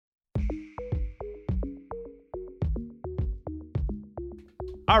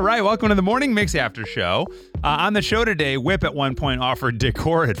All right, welcome to the Morning Mix After Show. On the show today, Whip at one point offered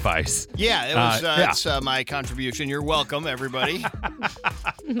decor advice. Yeah, it was. It's my contribution. You're welcome, everybody.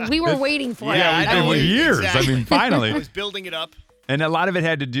 We were waiting for it. Yeah, we did for years. Exactly. I mean, finally. I was building it up. And a lot of it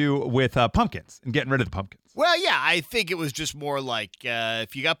had to do with pumpkins and getting rid of the pumpkins. Well, yeah, I think it was just more like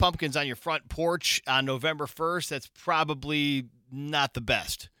if you got pumpkins on your front porch on November 1st, that's probably not the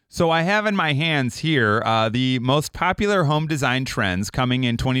best. So I have in my hands here the most popular home design trends coming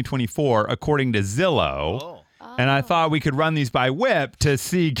in 2024, according to Zillow. Oh. And I thought we could run these by Whip to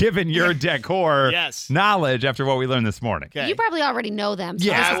see, given your decor knowledge after what we learned this morning. Okay. You probably already know them. So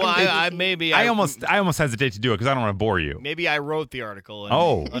Yeah, well, I almost hesitate to do it because I don't want to bore you. Maybe I wrote the article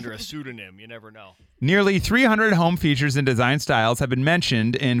under a pseudonym. You never know. Nearly 300 home features and design styles have been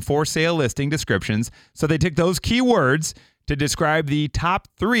mentioned in for sale listing descriptions. So they took those keywords to describe the top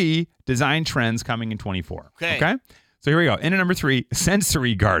 3 design trends coming in 24. Okay. So here we go. In at number 3,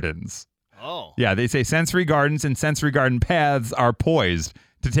 sensory gardens. Oh. Yeah, they say sensory gardens and sensory garden paths are poised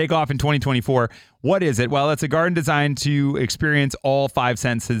to take off in 2024. What is it? Well, it's a garden designed to experience all 5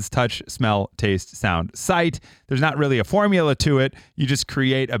 senses: touch, smell, taste, sound, sight. There's not really a formula to it. You just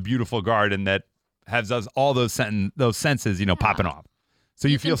create a beautiful garden that has all those senses, popping off. So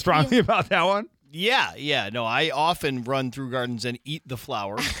you feel strongly about that one? Yeah. No, I often run through gardens and eat the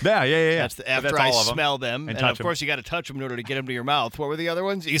flowers. Yeah. That's after I smell them. And of course, you got to touch them in order to get them to your mouth. What were the other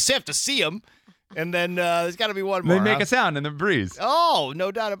ones? You just have to see them. And then there's got to be one more. They make a sound in the breeze. Oh,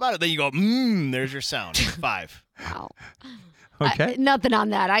 no doubt about it. Then you go, there's your sound. 5. Wow. Okay. Nothing on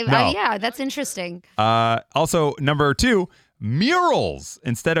that. Yeah, that's interesting. Also, number 2, murals.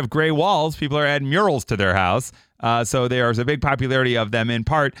 Instead of gray walls, people are adding murals to their house. So there's a big popularity of them, in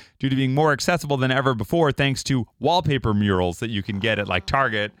part due to being more accessible than ever before, thanks to wallpaper murals that you can get at like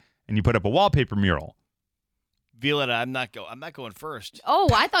Target, and you put up a wallpaper mural. Violetta, I'm not going first. Oh,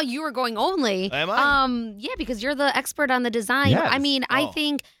 I thought you were going only. Am I? Yeah, because you're the expert on the design. Yes. I mean, I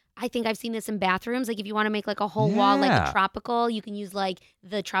think I've seen this in bathrooms. Like if you want to make like a whole wall like a tropical, you can use like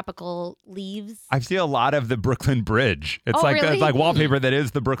the tropical leaves. I see a lot of the Brooklyn Bridge. It's really? like wallpaper that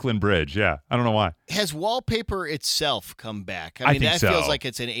is the Brooklyn Bridge. Yeah, I don't know why. Has wallpaper itself come back? I mean, think that so. feels like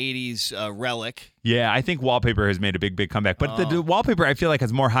it's an 80s relic. Yeah, I think wallpaper has made a big comeback. But the wallpaper, I feel like,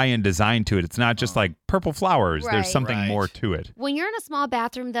 has more high-end design to it. It's not just like purple flowers. Right. There's something more to it. When you're in a small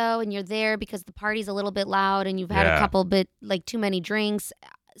bathroom, though, and you're there because the party's a little bit loud and you've had a couple too many drinks,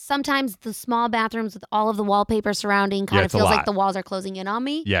 sometimes the small bathrooms with all of the wallpaper surrounding kind of feels like the walls are closing in on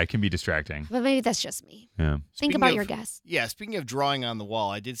me. Yeah, it can be distracting. But maybe that's just me. Yeah. Think about your guests. Yeah, speaking of drawing on the wall,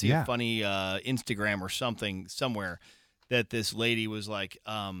 I did see a funny Instagram or something somewhere that this lady was like,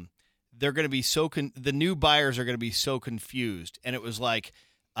 they're going to be the new buyers are going to be so confused. And it was like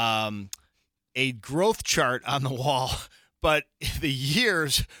a growth chart on the wall. But the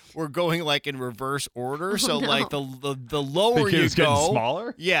years were going like in reverse order. Like the lower you go, getting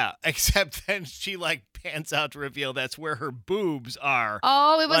smaller? Yeah, except then she like pans out to reveal that's where her boobs are.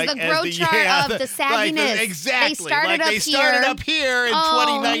 Oh, it was like, the growth chart of the sagginess. Exactly. They started up here in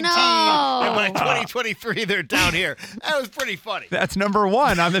 2019, no. and by 2023 they're down here. That was pretty funny. That's number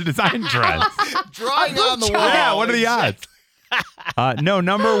 1 on the design trends. Drawing on the wall. Yeah, what are the odds? No,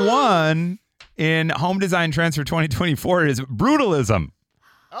 number 1 in home design trends for 2024 is brutalism.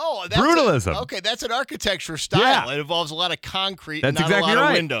 Oh, that's brutalism. That's an architecture style. Yeah. It involves a lot of concrete That's and not exactly a lot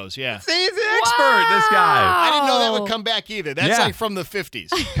right. of windows. Yeah. See, he's an expert, this guy. I didn't know that would come back either. That's like from the 50s.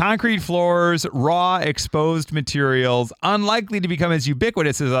 Concrete floors, raw, exposed materials, unlikely to become as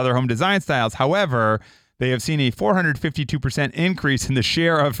ubiquitous as other home design styles. However, they have seen a 452% increase in the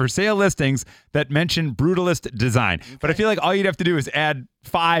share of for sale listings that mention brutalist design. Okay. But I feel like all you'd have to do is add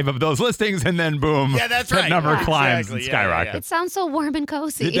 5 of those listings and then boom. Yeah, that's that right. number climbs exactly. and skyrockets. It sounds so warm and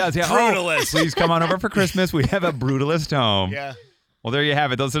cozy. It does, yeah. Brutalist. Please come on over for Christmas. We have a brutalist home. Yeah. Well, there you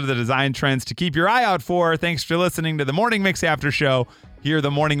have it. Those are the design trends to keep your eye out for. Thanks for listening to the Morning Mix After Show. Hear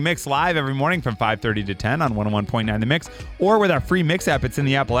the Morning Mix live every morning from 5:30 to 10 on 101.9 The Mix, or with our free Mix app. It's in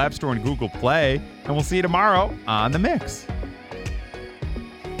the Apple App Store and Google Play. And we'll see you tomorrow on The Mix.